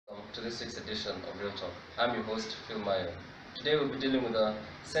to this week's edition of Real Talk. I'm your host, Phil Meyer. Today we'll be dealing with a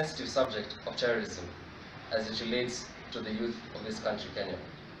sensitive subject of terrorism as it relates to the youth of this country, Kenya.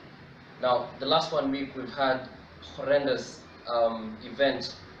 Now, the last 1 week we've had horrendous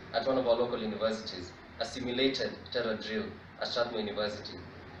event at one of our local universities, a simulated terror drill at Strathmore University,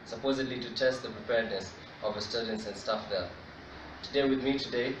 supposedly to test the preparedness of the students and staff there. Today with me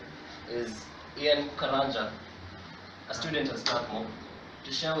today is Ian Karanja, a student at Strathmore,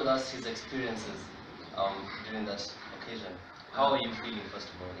 to share with us his experiences during that occasion. How are you feeling, first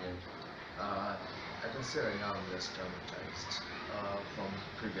of all, Ian? I can say right now I'm just traumatized from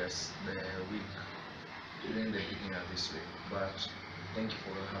the week, during the beginning of this week. But thank you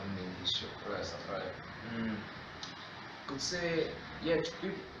for having me in this show. Right, right. Could say, yeah,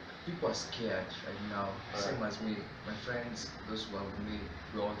 people are scared right now. Right. Same as me, my friends, those who are with me,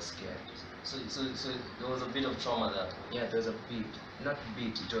 we're all scared. So there was a bit of trauma there. Yeah, there's a bit, not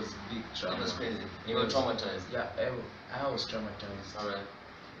bit, it was big trauma. It was crazy. You It were was- traumatized. Yeah, I was traumatized. Alright.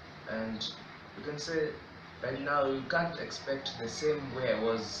 And you can say right now you can't expect the same way I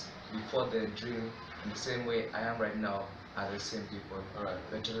was before the drill and the same way I am right now are the same people. Alright.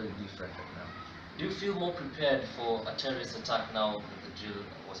 We're totally different right now. Do you feel more prepared for a terrorist attack now that the drill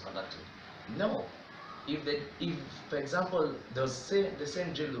was conducted? No. If for example the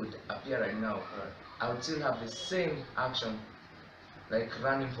same drill would appear right now, Alright. I would still have the same action, like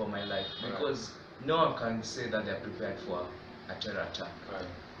running for my life, Right. because no one can say that they're prepared for a terror attack. Right.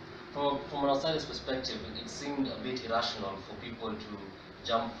 From an outsider's perspective, it seemed a bit irrational for people to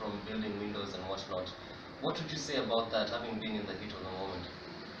jump from building windows and whatnot. What would you say about that, having been in the heat of the moment?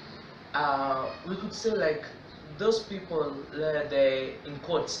 We could say like those people, the in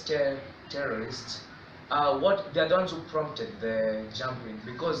quotes terrorists, what they're the ones who prompted the jumping,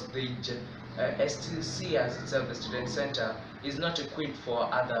 because the STC as itself, the student center, is not equipped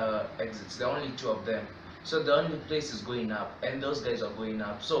for other exits. There are only two of them, so the only place is going up, and those guys are going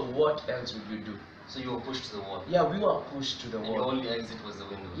up. So what else would you do? So you were pushed to the wall. Yeah, we were pushed to the And your wall. only exit was the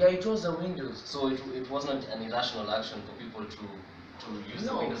window. Yeah, it was the windows. So it wasn't an irrational action for people to use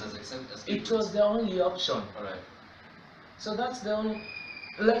the No. windows as escape It was the only option. Alright. So that's the only,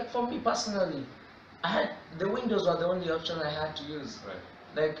 like for me personally, the windows were the only option I had to use. Right.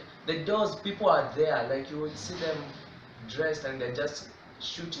 Like the doors, people are there, like you would see them dressed and they're just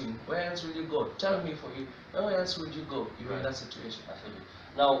shooting. Where else will you go? Tell me, for you, where else would you go? You're in Right. that situation. I feel you.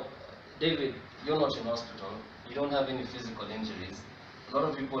 Now, David, you're not in hospital. You don't have any physical injuries. A lot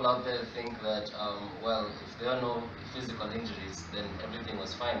of people out there think that, well, if there are no physical injuries, then everything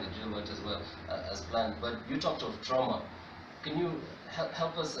was fine. The drill went as well as planned. But you talked of trauma. Can you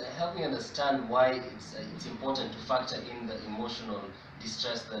help me understand why it's important to factor in the emotional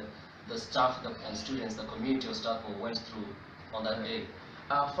distress that the staff and students, the community of Strathmore went through on that day?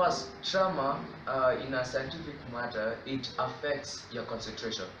 First, trauma in a scientific matter, it affects your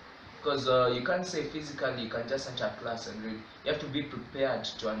concentration. Because you can't say physically you can just enter a class and read. You have to be prepared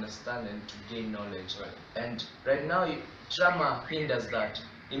to understand and to gain knowledge. Right. And right now, trauma hinders that.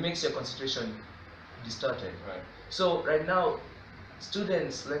 It makes your concentration distorted. Right. So right now,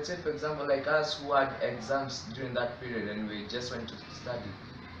 students, let's say for example, like us who had exams during that period and we just went to study,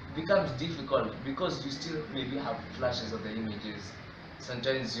 it becomes difficult because you still maybe have flashes of the images.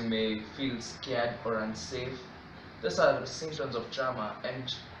 Sometimes you may feel scared or unsafe. Those are symptoms of trauma,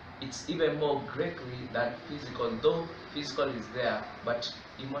 and it's even more greatly than physical, though physical is there, but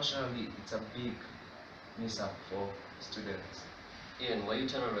emotionally it's a big mishap for students. Ian, were you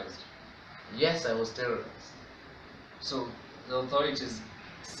terrorized? Yes, I was terrorized. So the authorities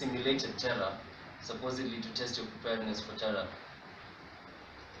simulated terror, supposedly to test your preparedness for terror.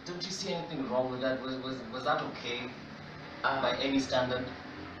 Don't you see anything wrong with that? Was that okay by any standard?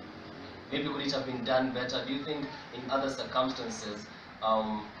 Maybe could it have been done better? Do you think in other circumstances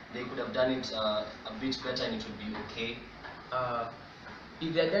they could have done it a bit better and it would be okay?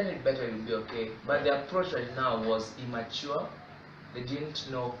 If they had done it better, it would be okay. But the approach right now was immature. They didn't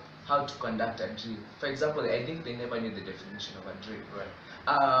know how to conduct a drill. For example, I think they never knew the definition of a drill. Right.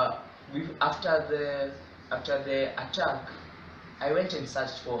 After the attack, I went and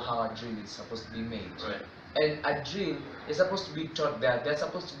searched for how a drill is supposed to be made. Right. And a drill is supposed to be taught there. There's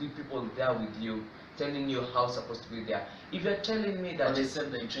supposed to be people there with you, telling you how it's supposed to be there. If you're telling me that, But they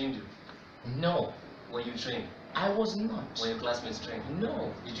said they trained you. no, Were you trained? I was not. Were your classmates trained?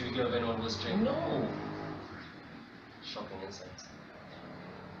 No, Did you hear of anyone who was trained? no. Shocking insights.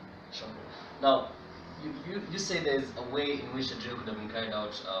 Shocking. Now, you say there's a way in which a drill could have been carried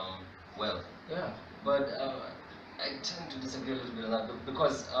out well, Yeah. but I tend to disagree a little bit on that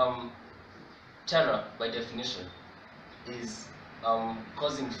because terror, by definition, is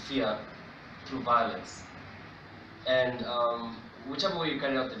causing fear through violence. And whichever way you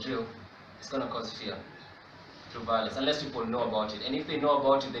carry out the drill, it's going to cause fear through violence, unless people know about it. And if they know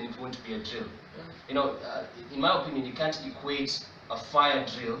about it, then it won't be a drill. You know, in my opinion, you can't equate a fire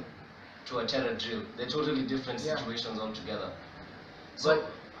drill to a terror drill. They're totally different situations altogether. So,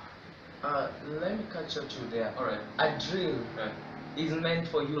 let me catch up to you there. all right. A drill is meant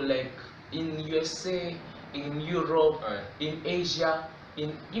for you, like in USA, in Europe, in Asia,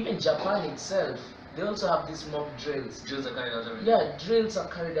 in even Japan itself. They also have these mock drills. Drills are carried out every day. Yeah, drills are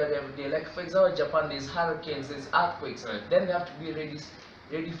carried out every day. Like for example, Japan, there's hurricanes, there's earthquakes. Then they have to be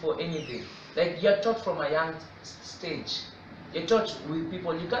ready for anything. Like you're taught from a young stage. You're taught with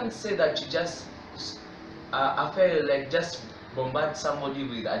people. You can't say that you just just bombard somebody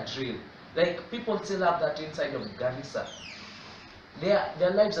with a drill. Like people still have that inside of Garissa.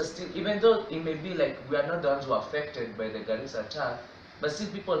 Their lives are still, even though it may be like we are not the ones who are affected by the Garissa attack, but still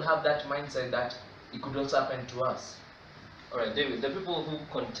people have that mindset that it could also happen to us. All right, David. The people who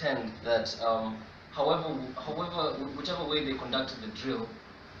contend that, whichever way they conducted the drill,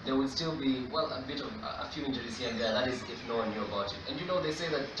 there would still be, well, a few injuries here and there. That is, if no one knew about it. And you know, they say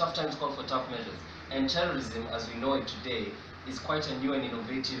that tough times call for tough measures. And terrorism, as we know it today, is quite a new and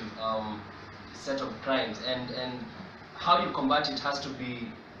innovative set of crimes. And how you combat it has to be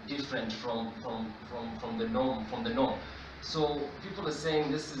different from the norm. So people are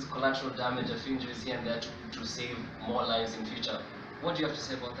saying this is collateral damage, a few injuries here and there to save more lives in future. What do you have to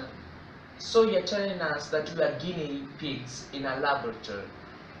say about that? So you're telling us that we are guinea pigs in a laboratory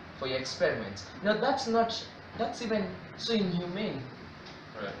for your experiments. No, that's even so inhumane.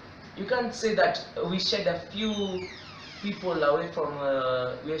 Right. You can't say that we shed a few people away from,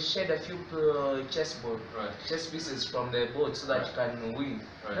 we shed a few chess pieces from the board so that you can win.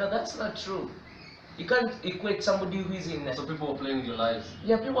 No, that's not true. You can't equate somebody who is in... So people are playing with your lives?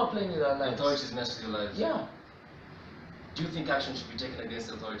 Yeah, people are playing with their lives. The authorities mess with your lives? Yeah. Do you think action should be taken against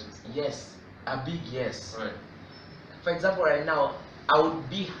the authorities? Yes, a big yes. Right. For example, right now, I would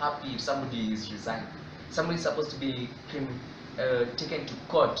be happy if somebody is resigned. Somebody is supposed to be taken to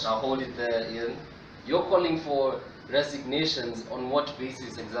court. Now hold it there, Ian. You're calling for resignations on what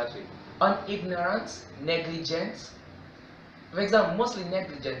basis exactly? On ignorance, negligence. For example, mostly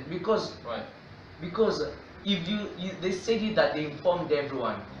negligence because if they said that they informed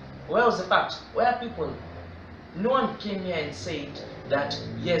everyone. Where was the fact? Where are people? No one came here and said that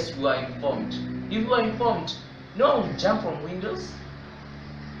yes, we are informed. If you are informed, no one would jump from windows.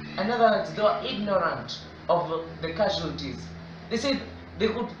 In other words, they were ignorant of the casualties. They said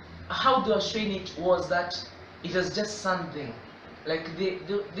how they were showing it was that it was just something. Like they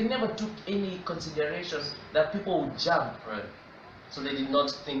never took any consideration that people would jump. Right. So they did not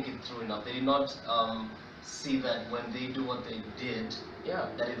think it through enough. They did not see that when they do what they did,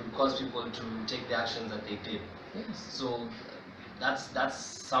 that it would cause people to take the actions that they did. Yes. So that's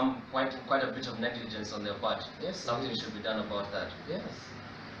quite a bit of negligence on their part. Yes. Something should be done about that. Yes.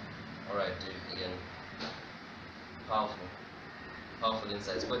 All right, Dave, again, powerful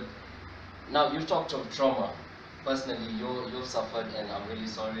insights. But now you've talked of trauma. Personally, you've suffered, and I'm really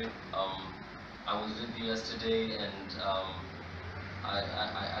sorry. I was with you yesterday, and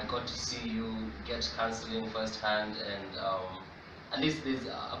I got to see you get counseling firsthand, and at least there's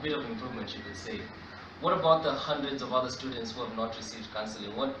a bit of improvement, you could say. What about the hundreds of other students who have not received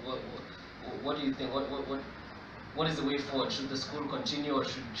counseling? What do you think? What is the way forward? Should the school continue, or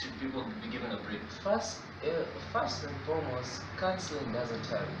should people be given a break? First and foremost, counseling doesn't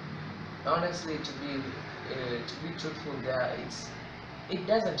help. Honestly, to be truthful, it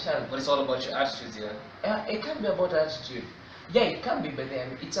doesn't help. But it's all about your attitudes here. It can be about attitude. Yeah, it can be, but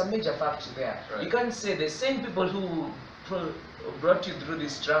then it's a major factor there. Right. You can't say the same people who brought you through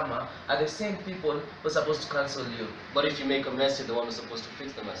this drama are the same people who are supposed to counsel you. But if you make a mess, you're the one who's supposed to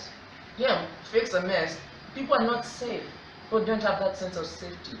fix the mess. Yeah, fix a mess. People are not safe. People don't have that sense of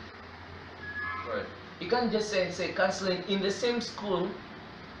safety. Right. You can't just say counseling in the same school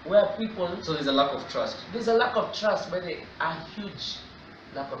where people... So there's a lack of trust. There's a lack of trust, but a huge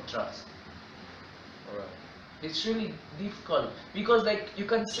lack of trust. Alright. It's really difficult because like you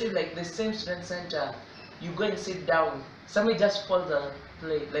can say like the same student center, you go and sit down, somebody just falls a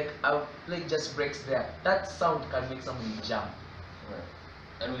plate, like a plate just breaks there. That sound can make somebody jump. Right.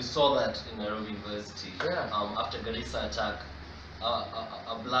 And we saw that in Nairobi University. Yeah. After Garissa attack,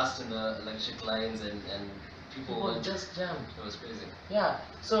 a blast in the electric lines and people just jumped. It was crazy. Yeah.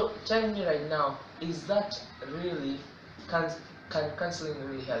 So tell me right now, is that really can counseling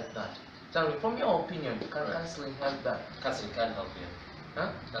really help that? Tell me, from your opinion, can counseling help that? Counseling can help, yeah.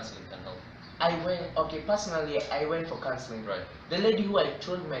 Huh? Counseling can help. okay, personally, I went for counseling. Right. The lady who I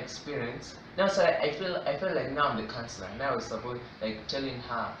told my experience, now so I feel like now I'm the counselor. Now I was supposed like telling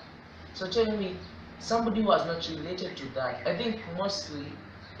her. So telling me somebody who was not related to that. I think mostly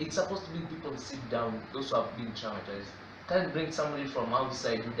it's supposed to be people sit down, those who have been traumatized. Can't bring somebody from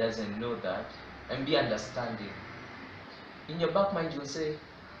outside who doesn't know that and be understanding. In your back mind you'll say,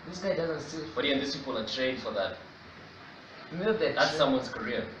 this guy doesn't steal. But yeah, these people are trained for that. Know that That's someone's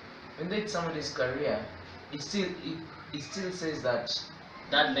career. when it's somebody's career, it still says that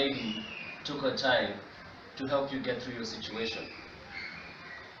That lady took her time to help you get through your situation.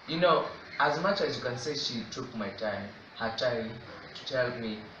 you know, as much as you can say she took her time to help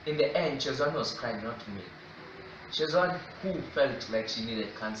me, in the end she was the one who was crying, not me. She was the one who felt like she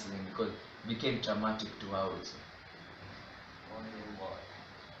needed counseling because it became traumatic to her also.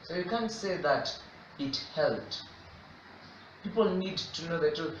 So you can't say that it helped. People need to know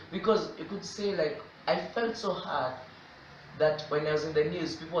the truth because you could say like I felt so hard that when I was in the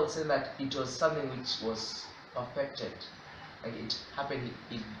news, people said that it was something which was perfected, like it happened,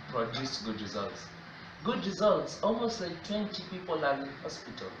 it produced good results. Good results, almost like 20 people are in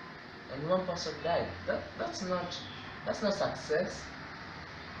hospital, and one person died. That's not success.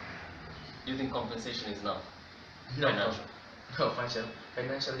 Do you think compensation is enough? No, Financial. no,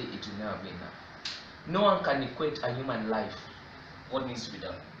 financially it will never be enough. No one can equate a human life. What needs to be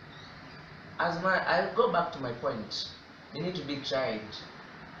done? I'll go back to my point. They need to be tried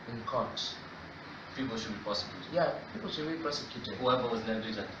in court. People should be prosecuted. Yeah, people should be prosecuted. Whoever was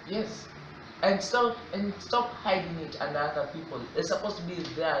negligent. Yes, and stop hiding it under other people. They're supposed to be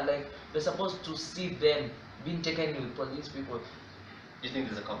there, like they're supposed to see them being taken with police people. Do you think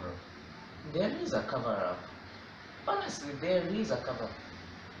there's a cover-up? There is a cover-up. Honestly, there is a cover-up.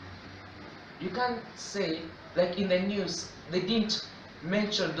 You can't say like in the news they didn't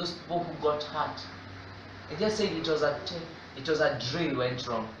mention those people who got hurt. They just said it was a drill went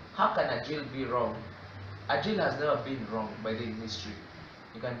wrong. How can a drill be wrong? A drill has never been wrong by the history.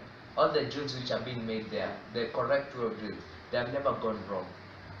 You can all the drills which have been made there, the correct way of drills, they have never gone wrong.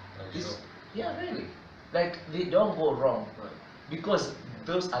 Are you sure? Yeah, really. Like they don't go wrong Right. because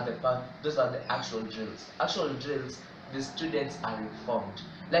those are the actual drills. Actual drills, the students are informed.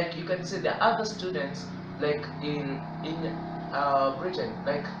 Like you can see the other students, like in Britain,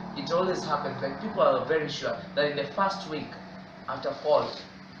 like it always happens. Like people are very sure that in the first week after fall,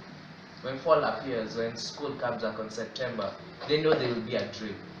 when fall appears, when school comes back on September, they know there will be a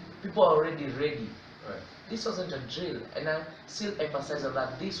drill. People are already ready. Right. This wasn't a drill, and I still emphasize on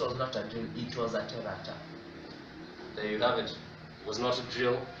that this was not a drill, it was a terror attack. There you have it. It was not a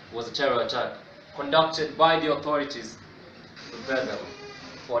drill, it was a terror attack conducted by the authorities to prepare them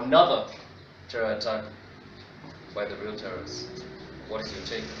for another terror attack by the real terrorists. What is your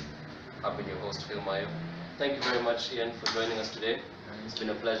take? I've been your host, Phil Mayo. Thank you very much, Ian, for joining us today. It's been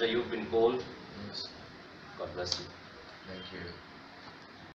a pleasure. You've been bold. Yes. God bless you. Thank you.